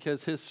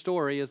 because his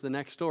story is the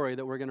next story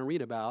that we're going to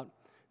read about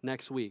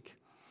next week.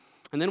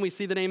 And then we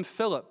see the name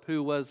Philip,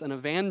 who was an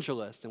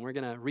evangelist, and we're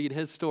going to read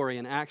his story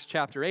in Acts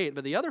chapter 8.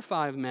 But the other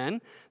 5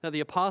 men that the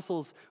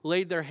apostles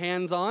laid their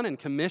hands on and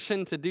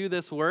commissioned to do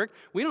this work,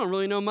 we don't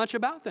really know much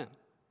about them.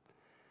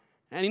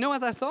 And you know,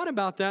 as I thought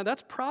about that,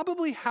 that's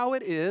probably how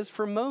it is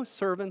for most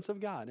servants of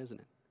God, isn't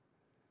it?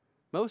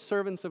 Most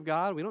servants of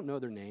God, we don't know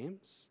their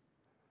names.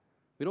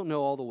 We don't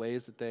know all the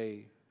ways that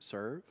they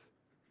serve.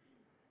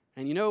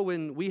 And you know,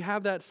 when we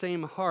have that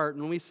same heart,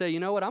 and we say, you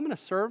know what, I'm going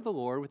to serve the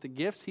Lord with the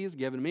gifts He's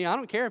given me. I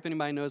don't care if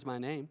anybody knows my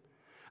name.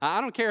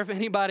 I don't care if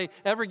anybody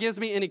ever gives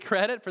me any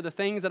credit for the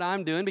things that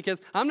I'm doing, because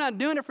I'm not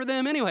doing it for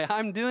them anyway.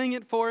 I'm doing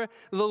it for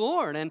the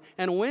Lord.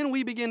 And when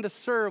we begin to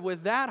serve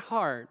with that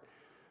heart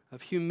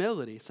of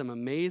humility, some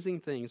amazing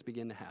things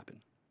begin to happen.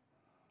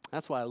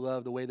 That's why I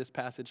love the way this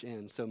passage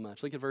ends so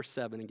much. Look at verse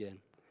 7 again.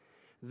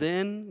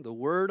 Then the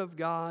word of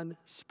God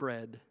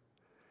spread,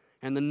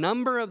 and the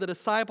number of the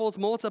disciples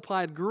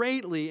multiplied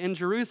greatly in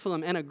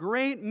Jerusalem, and a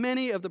great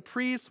many of the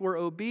priests were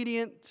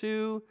obedient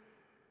to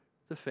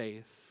the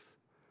faith.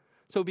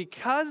 So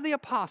because the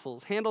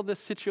apostles handled this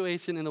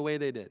situation in the way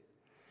they did,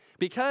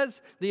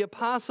 because the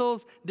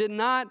apostles did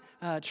not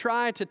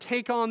try to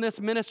take on this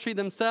ministry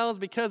themselves,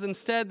 because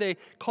instead they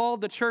called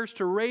the church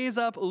to raise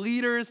up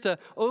leaders to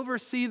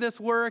oversee this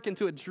work and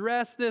to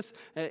address this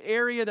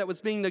area that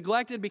was being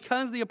neglected,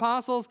 because the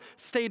apostles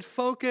stayed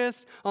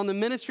focused on the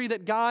ministry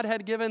that God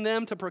had given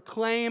them to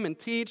proclaim and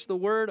teach the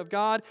word of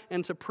God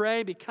and to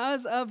pray,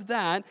 because of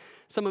that,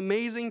 some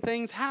amazing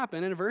things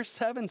happen. And verse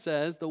 7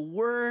 says, the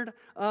word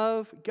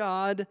of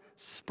God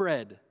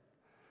spread.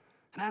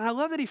 And I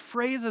love that he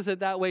phrases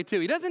it that way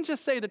too. He doesn't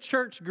just say the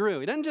church grew.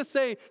 He doesn't just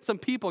say some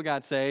people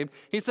got saved.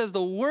 He says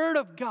the word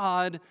of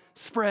God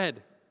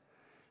spread.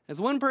 As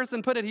one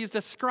person put it, he's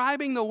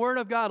describing the word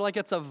of God like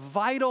it's a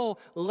vital,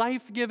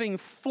 life-giving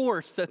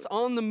force that's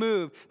on the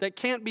move, that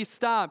can't be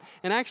stopped.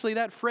 And actually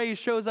that phrase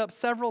shows up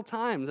several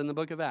times in the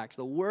book of Acts.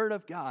 The word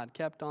of God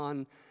kept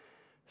on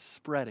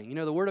spreading. You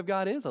know, the Word of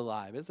God is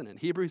alive, isn't it?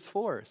 Hebrews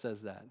 4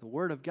 says that. The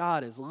Word of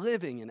God is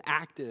living and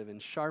active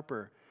and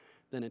sharper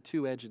than a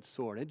two-edged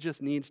sword. It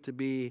just needs to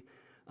be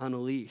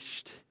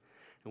unleashed.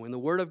 And when the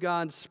Word of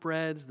God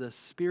spreads, the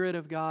Spirit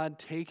of God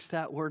takes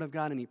that Word of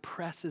God and He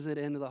presses it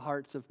into the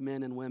hearts of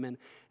men and women,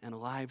 and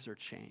lives are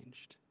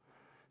changed.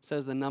 It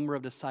says the number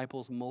of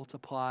disciples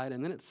multiplied,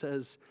 and then it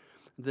says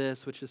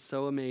this, which is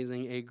so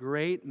amazing: a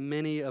great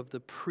many of the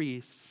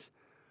priests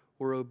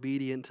were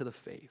obedient to the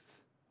faith.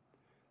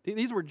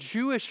 These were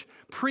Jewish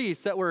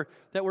priests that were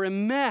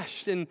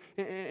enmeshed in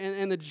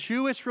the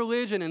Jewish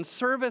religion and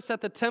service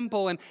at the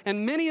temple.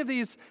 And many of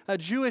these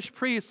Jewish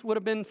priests would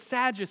have been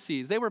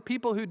Sadducees. They were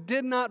people who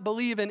did not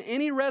believe in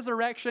any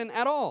resurrection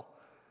at all.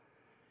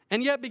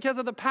 And yet, because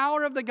of the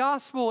power of the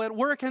gospel at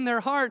work in their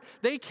heart,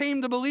 they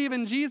came to believe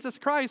in Jesus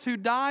Christ, who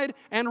died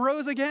and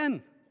rose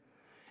again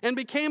and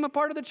became a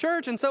part of the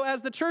church. And so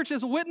as the church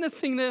is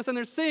witnessing this, and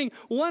they're seeing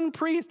one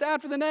priest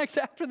after the next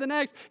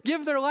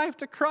give their life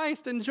to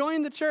Christ and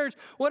join the church,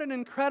 what an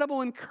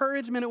incredible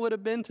encouragement it would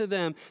have been to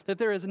them that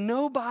there is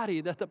nobody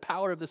that the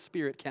power of the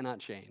Spirit cannot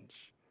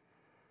change.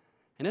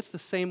 And it's the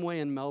same way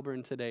in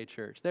Melbourne today,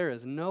 church. There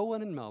is no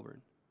one in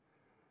Melbourne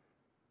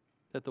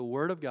that the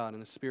Word of God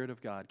and the Spirit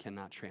of God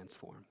cannot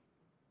transform.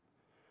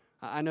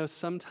 I know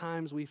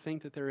sometimes we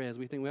think that there is.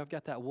 We think, well, I've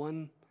got that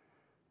one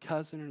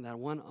cousin or that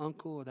one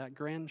uncle or that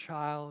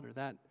grandchild or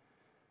that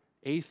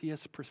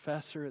atheist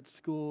professor at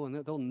school, and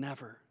they'll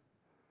never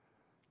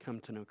come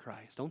to know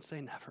Christ. Don't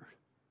say never.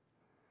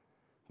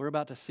 We're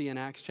about to see in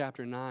Acts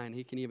chapter 9,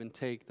 he can even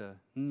take the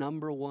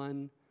number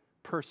one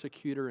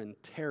persecutor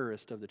and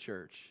terrorist of the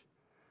church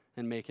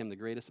and make him the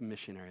greatest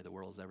missionary the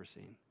world has ever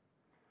seen.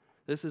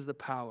 This is the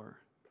power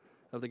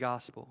of the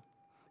gospel.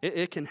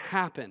 It can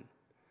happen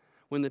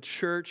when the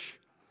church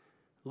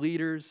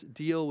leaders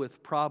deal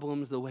with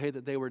problems the way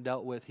that they were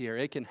dealt with here.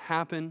 It can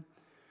happen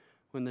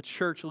when the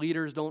church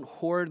leaders don't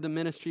hoard the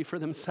ministry for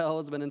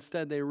themselves, but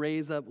instead they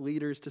raise up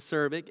leaders to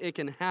serve. It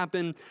can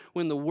happen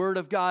when the Word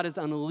of God is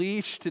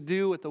unleashed to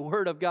do what the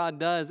Word of God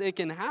does. It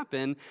can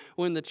happen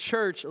when the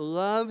church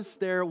loves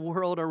their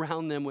world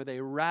around them with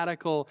a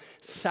radical,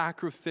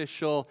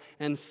 sacrificial,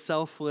 and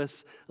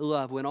selfless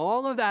love. When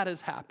all of that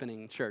is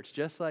happening, church,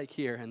 just like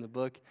here in the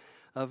book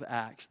of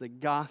Acts, the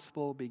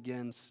gospel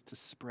begins to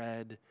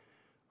spread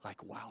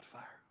like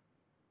wildfire.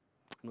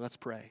 And let's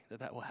pray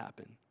that that will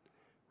happen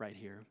right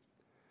here.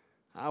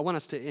 I want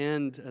us to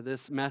end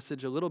this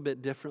message a little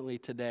bit differently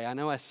today. I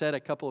know I said a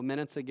couple of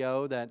minutes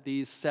ago that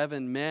these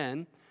 7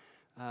 men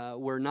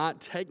were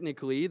not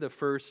technically the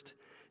first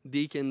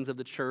deacons of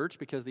the church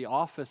because the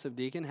office of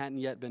deacon hadn't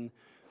yet been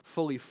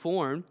fully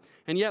formed.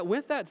 And yet,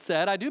 with that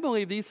said, I do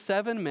believe these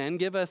 7 men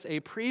give us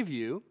a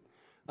preview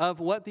of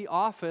what the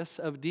office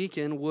of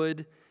deacon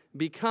would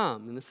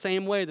become. In the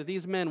same way that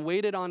these men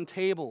waited on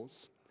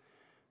tables,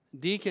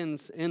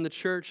 deacons in the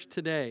church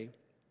today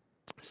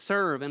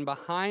serve in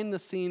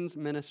behind-the-scenes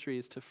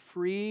ministries to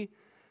free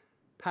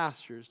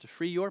pastors, to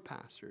free your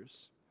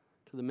pastors,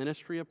 to the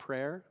ministry of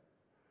prayer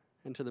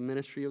and to the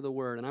ministry of the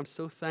word. And I'm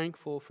so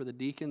thankful for the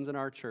deacons in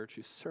our church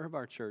who serve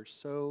our church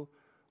so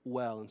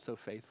well and so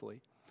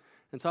faithfully.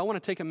 And so I want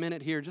to take a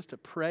minute here just to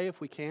pray, if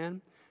we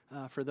can,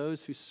 for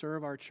those who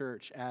serve our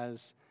church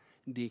as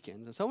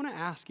deacons. And so I want to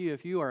ask you,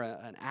 if you are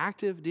an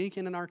active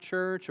deacon in our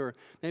church, or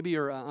maybe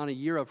you're on a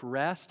year of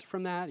rest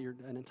from that, you're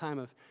in a time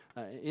of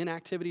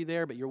inactivity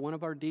there, but you're one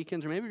of our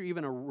deacons, or maybe you're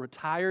even a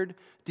retired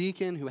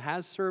deacon who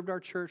has served our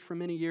church for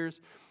many years.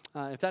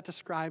 If that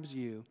describes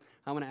you,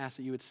 I want to ask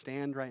that you would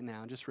stand right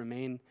now and just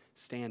remain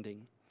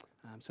standing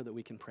so that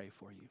we can pray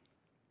for you.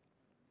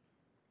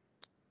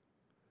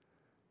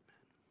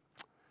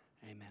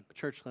 Amen.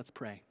 Church, let's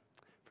pray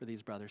for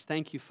these brothers.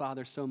 Thank you,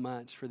 Father, so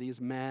much for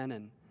these men,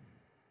 and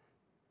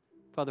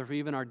Father, for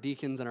even our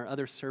deacons and our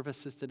other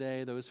services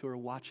today, those who are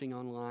watching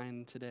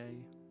online today.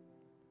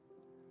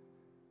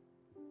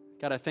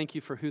 God, I thank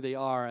you for who they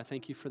are. I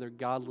thank you for their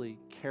godly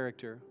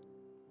character.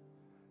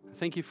 I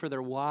thank you for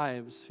their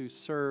wives who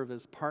serve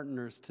as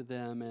partners to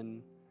them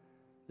in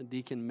the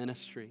deacon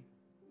ministry.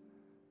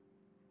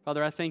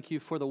 Father, I thank you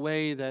for the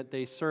way that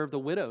they serve the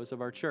widows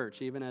of our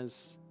church, even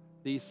as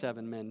these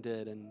 7 men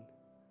did in the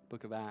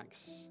book of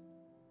Acts.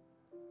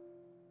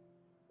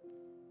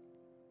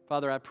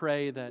 Father, I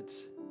pray that,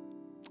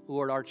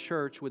 Lord, our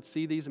church would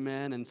see these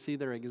men and see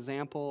their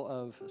example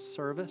of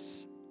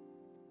service.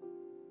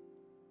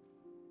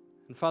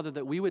 And Father,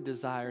 that we would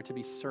desire to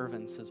be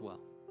servants as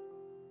well.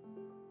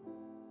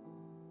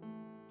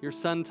 Your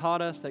Son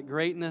taught us that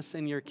greatness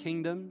in your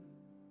kingdom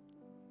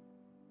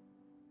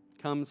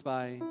comes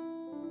by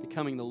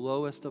becoming the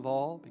lowest of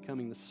all,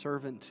 becoming the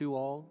servant to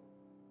all.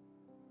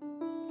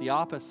 It's the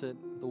opposite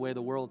of the way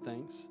the world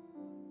thinks.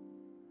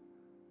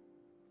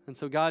 And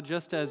so, God,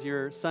 just as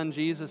your Son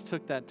Jesus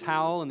took that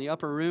towel in the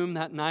upper room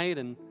that night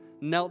and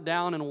knelt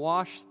down and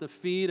washed the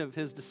feet of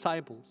his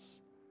disciples,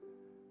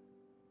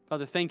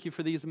 Father, thank you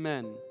for these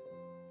men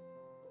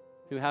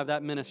who have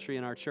that ministry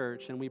in our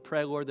church. And we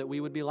pray, Lord, that we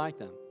would be like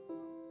them.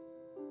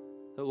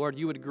 That, Lord,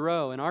 you would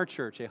grow in our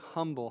church a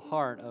humble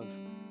heart of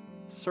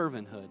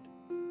servanthood.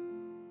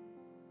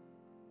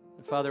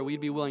 Father,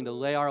 we'd be willing to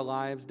lay our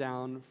lives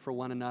down for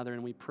one another,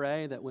 and we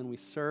pray that when we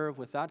serve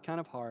with that kind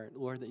of heart,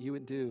 Lord, that you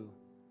would do,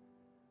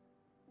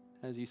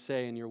 as you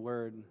say in your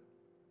word,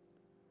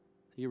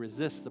 you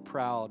resist the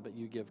proud, but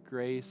you give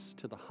grace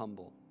to the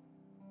humble.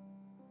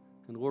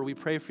 And Lord, we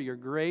pray for your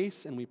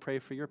grace and we pray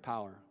for your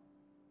power,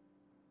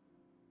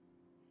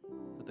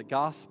 that the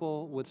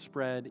gospel would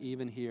spread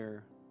even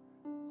here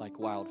like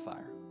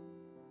wildfire.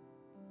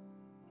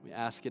 We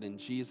ask it in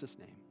Jesus'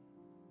 name.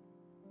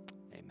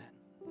 Amen.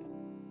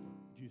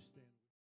 Would you stand?